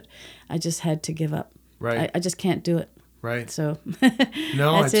any of it. I just had to give up. Right. I just can't do it. Right. So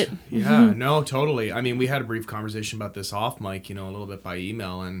no, that's it. Yeah, no, totally. I mean, we had a brief conversation about this off mic, a little bit by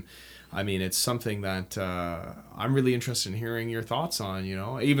email, and I mean, it's something that I'm really interested in hearing your thoughts on, you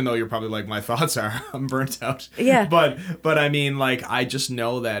know, even though you're probably like, my thoughts are I'm burnt out. Yeah. But I mean, like, I just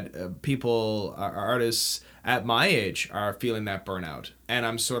know that people, artists at my age are feeling that burnout. And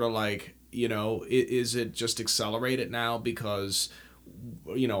I'm sort of like, you know, is it just accelerated now because,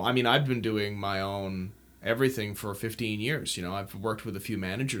 you know, I mean, I've been doing my own everything for 15 years. You know, I've worked with a few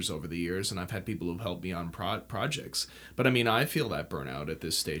managers over the years, and I've had people who've helped me on projects. But I mean, I feel that burnout at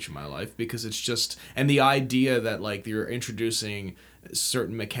this stage of my life because it's just, and the idea that like you're introducing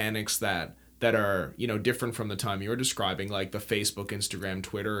certain mechanics that are, you know, different from the time you're describing, like the Facebook, Instagram,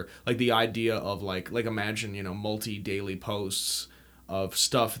 Twitter, like the idea of like imagine, you know, multi-daily posts of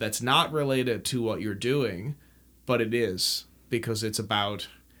stuff that's not related to what you're doing, but it is, because it's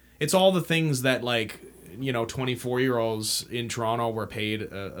all the things that, like, you know, 24-year-olds in Toronto were paid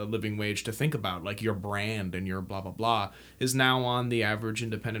a living wage to think about, like your brand and your blah blah blah, is now on the average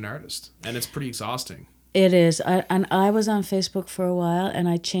independent artist, and it's pretty exhausting. It is. I was on Facebook for a while, and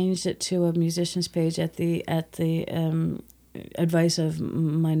I changed it to a musician's page at the advice of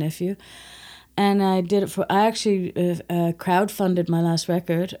my nephew. And I did it I actually crowdfunded my last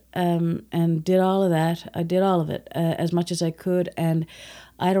record and did all of that. I did all of it as much as I could. And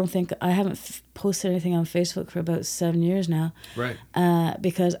I haven't posted anything on Facebook for about 7 years now. Right.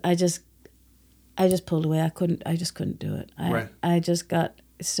 Because I just pulled away. I just couldn't do it. Right. I just got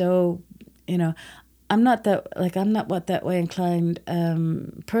so, you know, I'm not that way inclined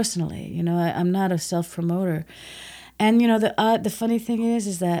personally. You know, I'm not a self-promoter. And, you know, the funny thing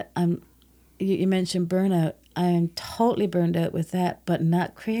is that you mentioned burnout. I am totally burned out with that, but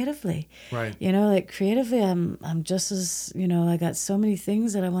not creatively. Right. You know, like creatively, I'm just as, you know, I got so many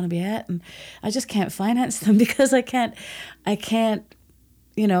things that I want to be at, and I just can't finance them because I can't,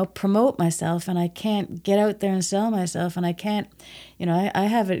 you know, promote myself, and I can't get out there and sell myself, and I can't, you know, I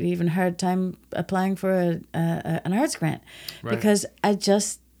have an even hard time applying for an arts grant. Right. Because I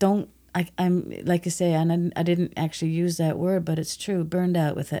just don't. I'm like you say, and I didn't actually use that word, but it's true. Burned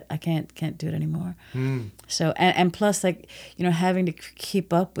out with it. I can't do it anymore. So and plus, like, you know, having to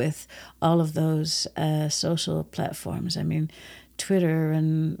keep up with all of those social platforms. I mean, Twitter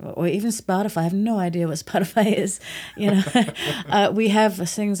or even Spotify. I have no idea what Spotify is. You know, we have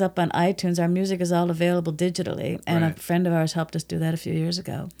things up on iTunes. Our music is all available digitally, and a friend of ours helped us do that a few years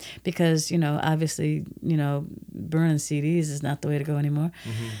ago because, you know, obviously, you know, burning CDs is not the way to go anymore.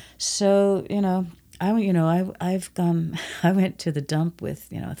 Mm-hmm. So, you know, I went to the dump with,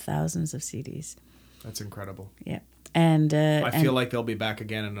 you know, thousands of CDs. That's incredible. Yeah. And I feel like they'll be back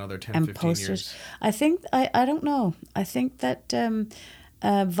again in another 10, 15 posters. Years. I think, I don't know. I think that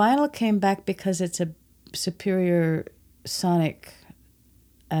vinyl came back because it's a superior sonic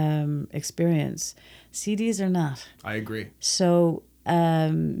experience. CDs are not. I agree. So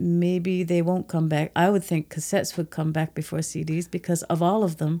maybe they won't come back. I would think cassettes would come back before CDs because of all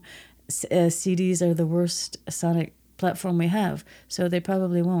of them. CDs are the worst sonic platform we have, so they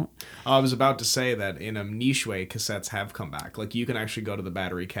probably won't. I was about to say that in a niche way, cassettes have come back. Like, you can actually go to the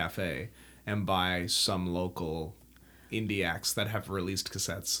Battery Cafe and buy some local indie acts that have released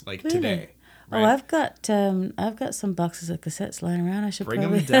cassettes, like really? Today. Right? Oh, I've got some boxes of cassettes lying around. I should bring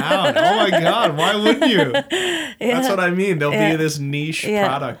probably them down. Oh my God, why wouldn't you? Yeah. That's what I mean. There'll be this niche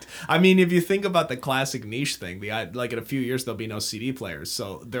product. I mean, if you think about the classic niche thing, like in a few years there'll be no CD players,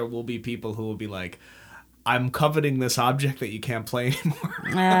 so there will be people who will be like, I'm coveting this object that you can't play anymore.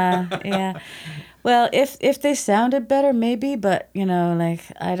 Yeah. Well, if they sounded better, maybe, but, you know, like,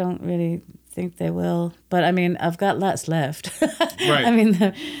 I don't really think they will. But, I mean, I've got lots left. Right. I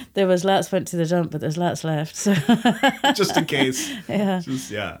mean, there was lots went to the dump, but there's lots left. So. Just in case.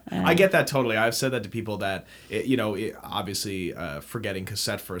 Yeah. I get that totally. I've said that to people that, obviously, forgetting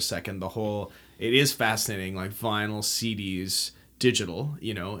cassette for a second, it is fascinating, like vinyl, CDs, digital,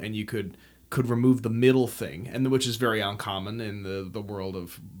 you know, and you could remove the middle thing, and which is very uncommon in the world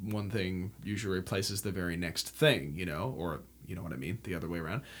of one thing usually replaces the very next thing, you know, or you know what I mean, the other way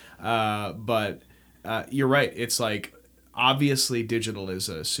around. But you're right. It's like, obviously digital is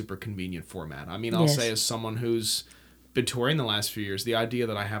a super convenient format. I mean, I'll say as someone who's been touring the last few years, the idea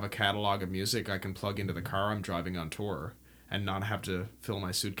that I have a catalog of music I can plug into the car I'm driving on tour and not have to fill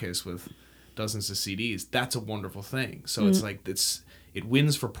my suitcase with dozens of CDs, that's a wonderful thing. So it's like, it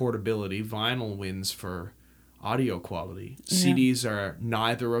wins for portability. Vinyl wins for audio quality. Yeah. CDs are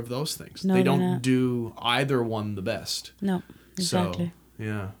neither of those things. No, they don't do either one the best. No, exactly. So,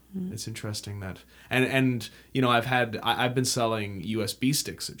 yeah, it's interesting that, and you know, I've been selling USB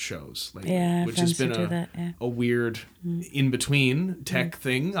sticks at shows lately, which has been a weird in between tech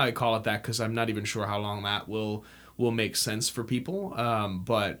thing. I call it that because I'm not even sure how long that will make sense for people.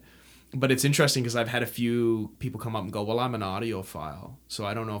 But but it's interesting because I've had a few people come up and go, well, I'm an audiophile, so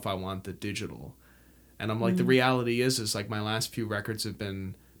I don't know if I want the digital. And I'm like, the reality is like my last few records have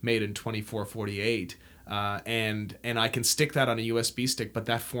been made in 24/48, and I can stick that on a USB stick, but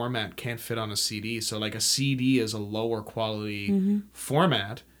that format can't fit on a CD. So like a CD is a lower quality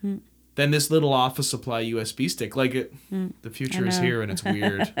format than this little office supply USB stick. Like the future is here, and it's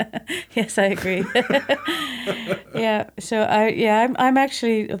weird. Yes, I agree. Yeah. So I'm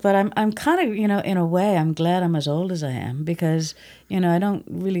actually, but I'm kind of, in a way, I'm glad I'm as old as I am, because, I don't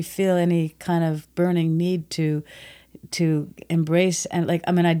really feel any kind of burning need to embrace, and like,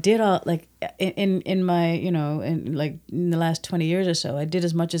 I mean, I did all, like, in my, in the last 20 years or so, I did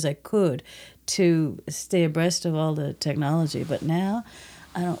as much as I could to stay abreast of all the technology, but now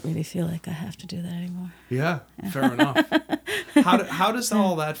I don't really feel like I have to do that anymore. Yeah, fair enough. How does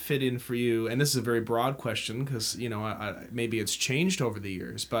all that fit in for you? And this is a very broad question, because maybe it's changed over the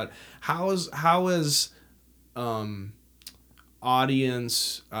years. But how is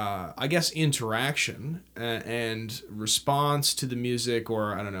audience, I guess, interaction and response to the music,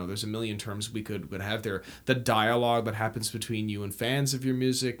 or I don't know, there's a million terms we could have there. The dialogue that happens between you and fans of your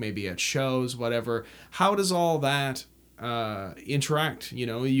music, maybe at shows, whatever. How does all that interact?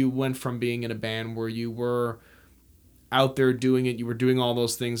 You went from being in a band where you were out there doing it, you were doing all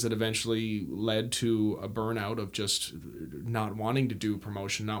those things that eventually led to a burnout of just not wanting to do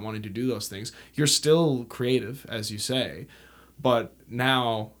promotion, not wanting to do those things. You're still creative, as you say, but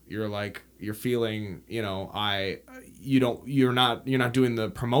now you're feeling, you're not doing the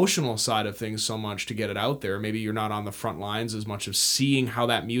promotional side of things so much to get it out there. Maybe you're not on the front lines as much of seeing how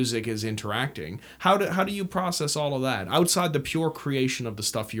that music is interacting. How do you process all of that outside the pure creation of the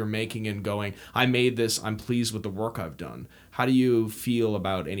stuff you're making and going, I made this, I'm pleased with the work I've done? How do you feel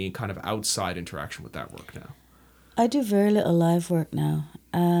about any kind of outside interaction with that work now? I do very little live work now,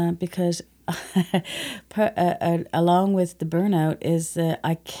 because along with the burnout is that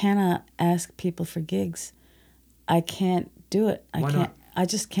I cannot ask people for gigs. I can't do it. Why not? I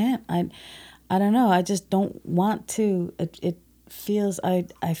just can't. I don't know. I just don't want to. It feels, I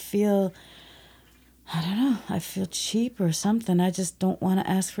feel, I don't know, I feel cheap or something. I just don't want to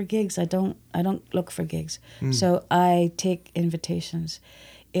ask for gigs. I don't look for gigs. So I take invitations.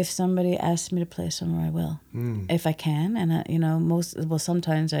 If somebody asks me to play somewhere, I will, if I can. And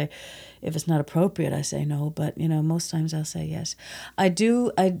sometimes if it's not appropriate, I say no. But most times I'll say yes. I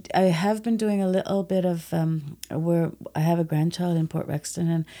do. I have been doing a little bit of where I have a grandchild in Port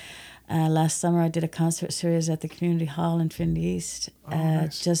Rexton, and last summer I did a concert series at the community hall in Findlay East.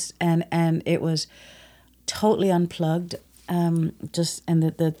 Nice. And it was totally unplugged. And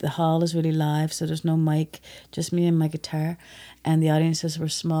the hall is really live, so there's no mic, just me and my guitar, and the audiences were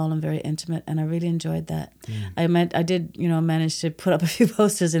small and very intimate, and I really enjoyed that. I did manage to put up a few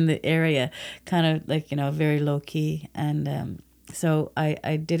posters in the area, kind of like very low key, and so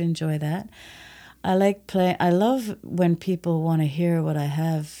I did enjoy that. I like playing. I love when people want to hear what I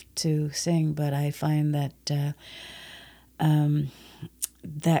have to sing, but I find that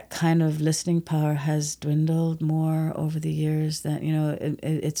that kind of listening power has dwindled more over the years. That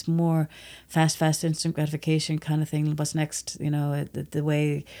it's more fast instant gratification kind of thing. What's next? The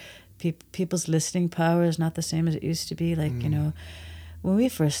way people's listening power is not the same as it used to be. Like when we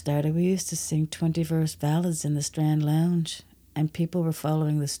first started, we used to sing 20-verse ballads in the Strand Lounge, and people were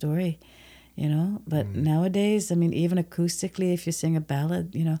following the story. But nowadays, I mean, even acoustically, if you sing a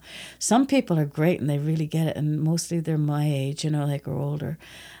ballad, some people are great and they really get it, and mostly they're my age, or older.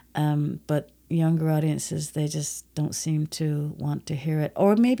 But younger audiences, they just don't seem to want to hear it,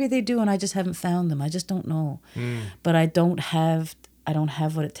 or maybe they do, and I just haven't found them. I just don't know. But I don't have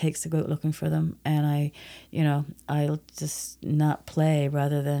what it takes to go out looking for them, and I'll just not play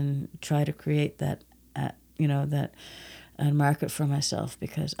rather than try to create that, and market for myself,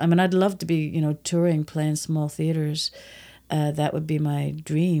 because I'd love to be touring, playing small theaters. That would be my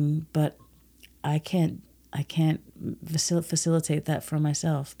dream, but I can't facilitate that for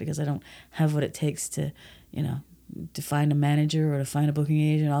myself, because I don't have what it takes to to find a manager or to find a booking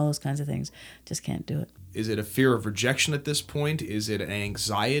agent, all those kinds of things. Just can't do it. Is it a fear of rejection at this point? Is it an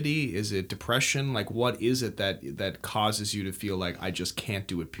anxiety? Is it depression? Like, what is it that causes you to feel like I just can't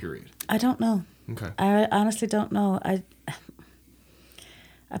do it, period? I don't know. Okay. I honestly don't know. I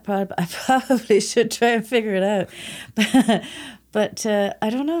probably should try and figure it out, but I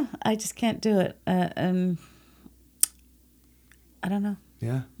don't know. I just can't do it. I don't know.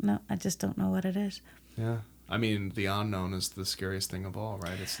 Yeah. No, I just don't know what it is. Yeah. I mean, the unknown is the scariest thing of all,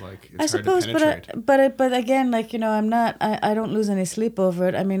 right? It's like I it's suppose, hard to penetrate. but again, I'm not. I don't lose any sleep over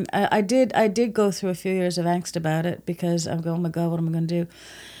it. I mean, I did go through a few years of angst about it, because I'm going, oh my God, what am I going to do?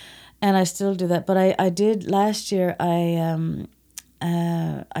 And I still do that. But I did last year. I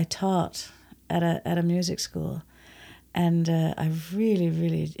taught at a music school, and I really,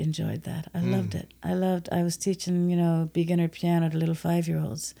 really enjoyed that. I loved it. I was teaching, beginner piano to little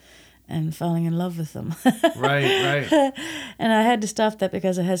 5-year-olds and falling in love with them. Right. And I had to stop that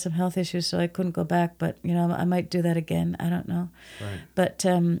because I had some health issues, so I couldn't go back. But, I might do that again. I don't know. Right. But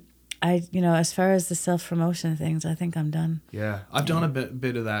as far as the self-promotion things, I think I'm done. Yeah. I've done a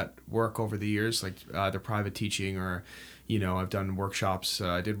bit of that work over the years, like either private teaching or, I've done workshops.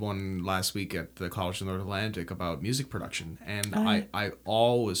 I did one last week at the College of North Atlantic about music production. And I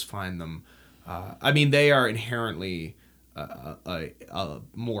always find them, they are inherently a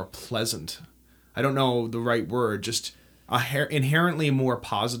more pleasant, I don't know the right word, just inherently more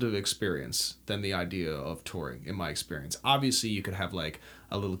positive experience than the idea of touring, in my experience. Obviously, you could have like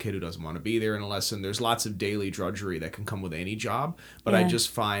a little kid who doesn't want to be there in a lesson. There's lots of daily drudgery that can come with any job, but I just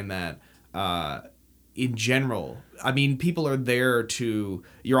find that in general, people are there to,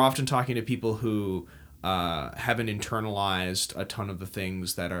 you're often talking to people who haven't internalized a ton of the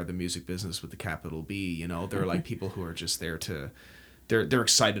things that are the music business with the capital B. They're like people who are just there to, they're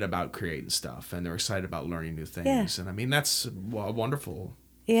excited about creating stuff, and they're excited about learning new things. Yeah. And that's a wonderful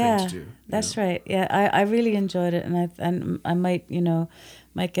thing to do. That's right. Yeah, I really enjoyed it, and I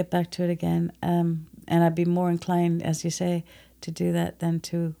might get back to it again. And I'd be more inclined, as you say, to do that than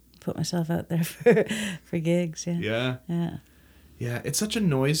to put myself out there for gigs. Yeah. Yeah, it's such a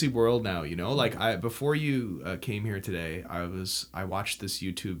noisy world now, Like before you came here today, I watched this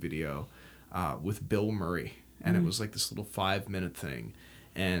YouTube video with Bill Murray, and it was like this little 5-minute thing,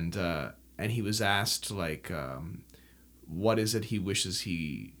 and he was asked like, what is it he wishes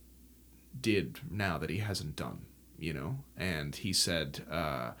he did now that he hasn't done, and he said,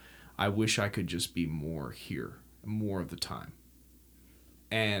 I wish I could just be more here, more of the time.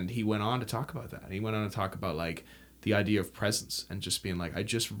 And he went on to talk about that. He went on to talk about like the idea of presence and just being like, I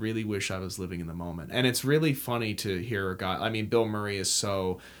just really wish I was living in the moment. And it's really funny to hear a guy. Bill Murray is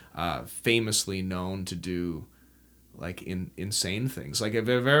so famously known to do like insane things. Like if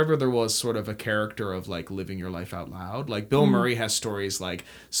ever there was sort of a character of like living your life out loud, like Bill Murray has stories like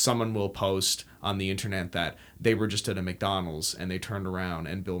someone will post on the internet that they were just at a McDonald's and they turned around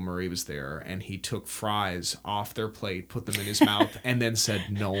and Bill Murray was there and he took fries off their plate, put them in his mouth, and then said,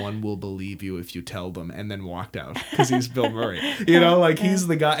 no one will believe you if you tell them, and then walked out because he's Bill Murray. He's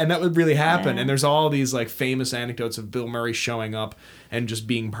the guy, and that would really happen. And there's all these like famous anecdotes of Bill Murray showing up and just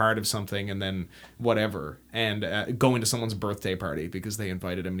being part of something and then whatever, and going to someone's birthday party because they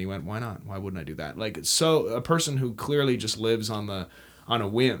invited him and he went, why not? Why wouldn't I do that? Like, so a person who clearly just lives on a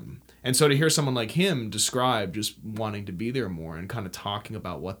whim. And so to hear someone like him describe just wanting to be there more and kind of talking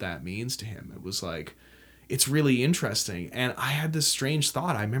about what that means to him, it was like, it's really interesting. And I had this strange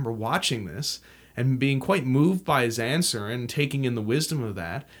thought. I remember watching this and being quite moved by his answer and taking in the wisdom of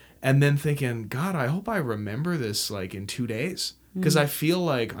that, and then thinking, God, I hope I remember this like in 2 days, because I feel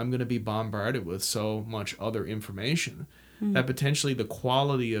like I'm going to be bombarded with so much other information that potentially the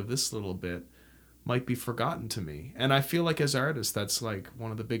quality of this little bit might be forgotten to me. And I feel like as artists, that's like one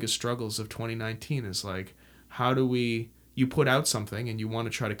of the biggest struggles of 2019 is like, how do you put out something and you want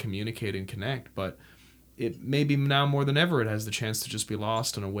to try to communicate and connect, but it maybe now more than ever, it has the chance to just be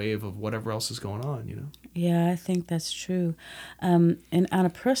lost in a wave of whatever else is going on, Yeah, I think that's true. And on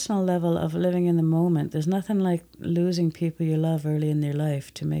a personal level of living in the moment, there's nothing like losing people you love early in their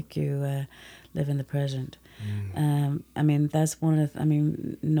life to make you live in the present. That's one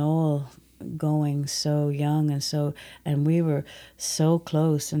of Noel going so young and we were so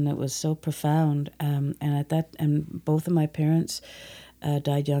close and it was so profound, and both of my parents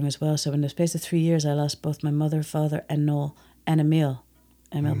died young as well, so in the space of 3 years I lost both my mother, father, and Noel and Emile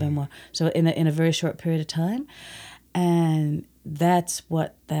Benoit, so in a very short period of time. And that's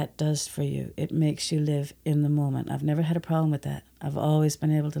what that does for you. It makes you live in the moment. I've never had a problem with that. I've always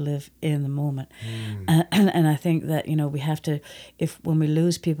been able to live in the moment. And I think that, we have to, when we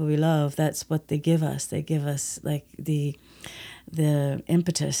lose people we love, that's what they give us. They give us like the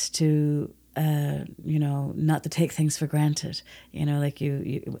impetus to, not to take things for granted. Like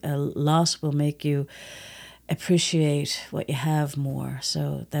a loss will make you appreciate what you have more.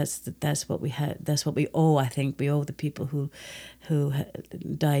 So that's what we had. That's what we owe. I think we owe the people who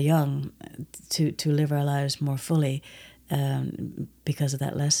die young to live our lives more fully, because of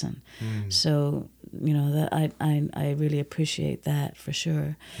that lesson. So that I really appreciate that for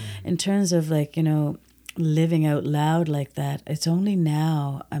sure. In terms of like living out loud like that, it's only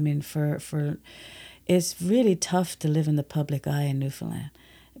now. For it's really tough to live in the public eye in Newfoundland,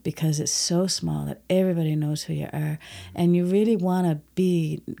 because it's so small that everybody knows who you are, and you really want to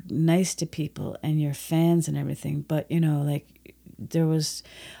be nice to people and your fans and everything. But like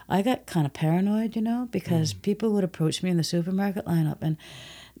I got kind of paranoid, because people would approach me in the supermarket lineup and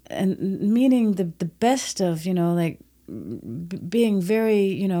meaning the best of, being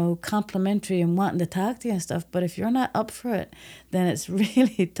very, complimentary and wanting to talk to you and stuff. But if you're not up for it, then it's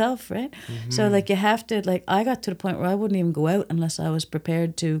really tough, right? So you have to, I got to the point where I wouldn't even go out unless I was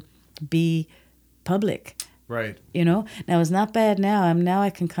prepared to be public. Right. Now it's not bad now. Now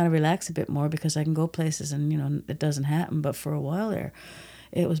I can kind of relax a bit more because I can go places and, it doesn't happen. But for a while there,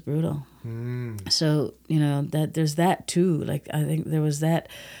 it was brutal. So, that there's that too. I think there was that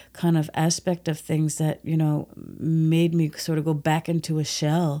kind of aspect of things that, made me sort of go back into a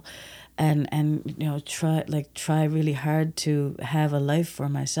shell and try really hard to have a life for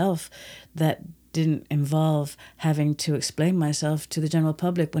myself that didn't involve having to explain myself to the general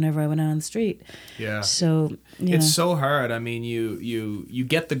public whenever I went out on the street. Yeah. So, it's so hard. I mean, you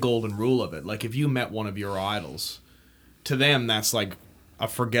get the golden rule of it. Like if you met one of your idols, to them that's like a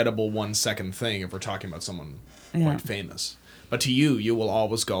forgettable 1 second thing if we're talking about someone quite famous. But to you, you will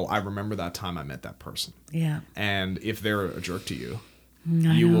always go, I remember that time I met that person. Yeah. And if they're a jerk to you,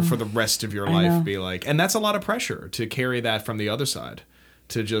 you will for the rest of your life be like, and that's a lot of pressure to carry that from the other side.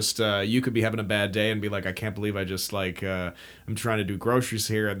 To just, you could be having a bad day and be like, I can't believe I just I'm trying to do groceries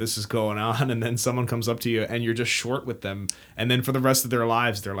here and this is going on. And then someone comes up to you and you're just short with them. And then for the rest of their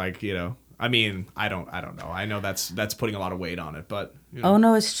lives, they're like, I mean, I don't know. I know that's putting a lot of weight on it, but. Oh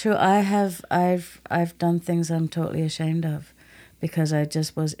no, it's true. I've done things I'm totally ashamed of because I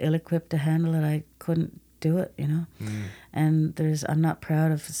just was ill-equipped to handle it. I couldn't do it, And I'm not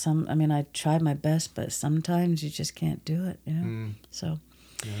proud of some. I mean, I tried my best, but sometimes you just can't do it, So.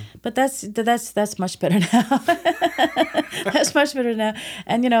 Yeah. But that's much better now. That's much better now.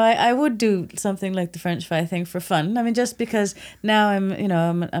 And I would do something like the French fry thing for fun. I mean, just because now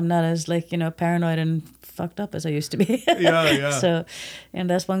I'm not as paranoid and fucked up as I used to be. Yeah. So,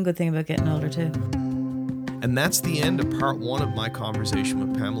 that's one good thing about getting older too. And that's the end of part 1 of my conversation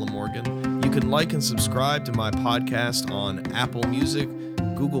with Pamela Morgan. You can like and subscribe to my podcast on Apple Music,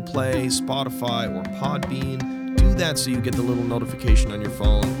 Google Play, Spotify, or Podbean. Do that so you get the little notification on your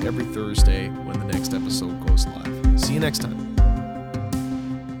phone every Thursday when the next episode goes live. See you next time.